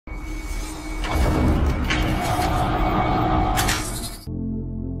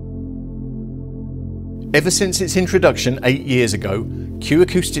Ever since its introduction 8 years ago,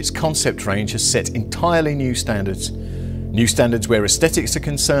 Acoustics Concept range has set entirely new standards. New standards where aesthetics are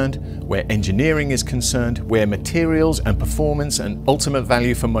concerned, where engineering is concerned, where materials and performance and ultimate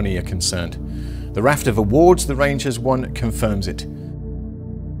value for money are concerned. The raft of awards the range has won confirms it.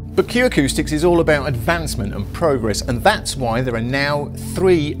 But Acoustics is all about advancement and progress, and that's why there are now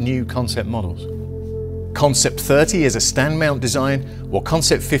 3 new concept models. Concept 30 is a stand mount design, while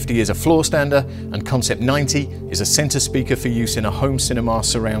Concept 50 is a floor stander, and Concept 90 is a center speaker for use in a home cinema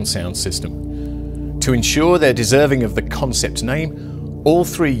surround sound system. To ensure they're deserving of the Concept name, all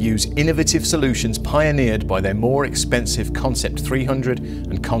 3 use innovative solutions pioneered by their more expensive Concept 300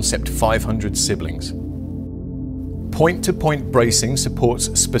 and Concept 500 siblings. Point-to-point bracing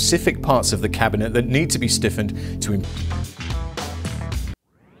supports specific parts of the cabinet that need to be stiffened to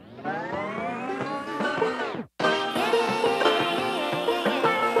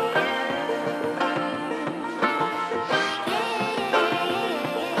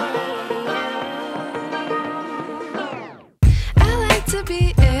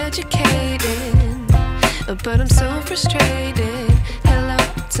be educated, but I'm so frustrated. Hello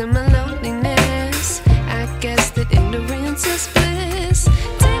to my loneliness. I guess that ignorance is bliss.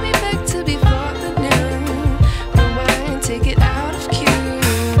 Take me back to before the new. Rewind, take it out of cue.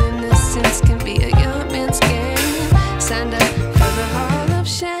 Innocence can be a young man's game. Signed up for the hall of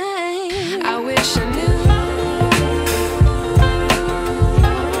shame. I wish I knew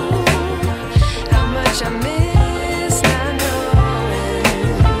how much I miss.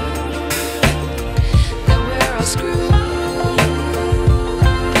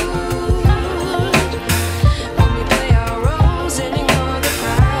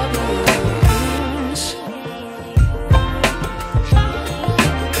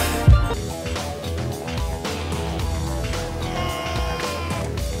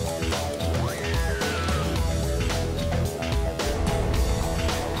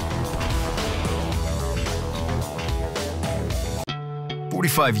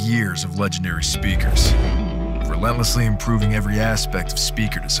 "45 years of legendary speakers, relentlessly improving every aspect of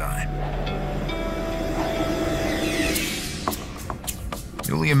speaker design.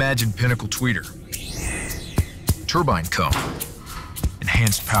 Newly imagined pinnacle tweeter, turbine cone,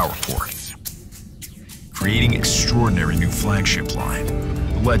 enhanced power port, creating extraordinary new flagship line,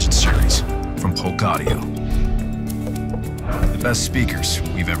 the Legend series from Polk Audio. The best speakers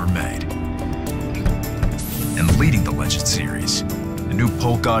we've ever made. And leading the Legend series, the new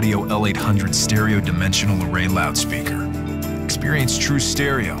Polk Audio L800 stereo dimensional array loudspeaker. Experience true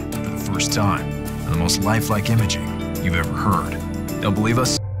stereo for the first time and the most lifelike imaging you've ever heard. Don't believe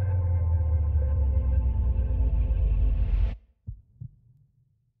us?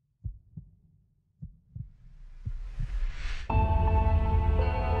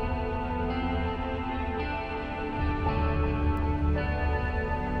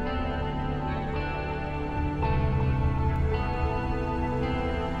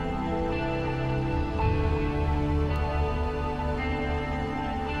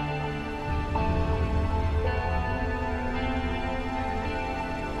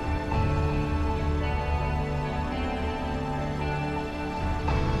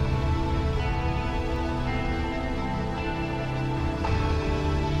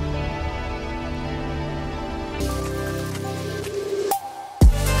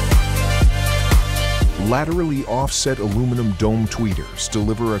 Laterally offset aluminum dome tweeters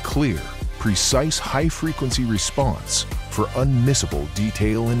deliver a clear, precise high-frequency response for unmissable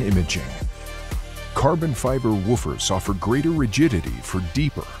detail and imaging. Carbon fiber woofers offer greater rigidity for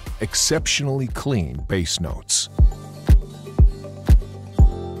deeper, exceptionally clean bass notes.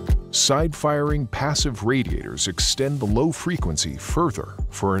 Side-firing passive radiators extend the low frequency further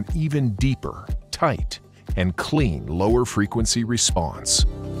for an even deeper, tight, and clean lower frequency response.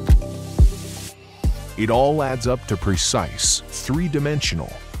 It all adds up to precise,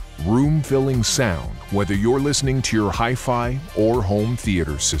 3-dimensional, room-filling sound, whether you're listening to your hi-fi or home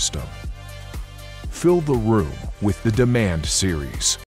theater system. Fill the room with the Demand series.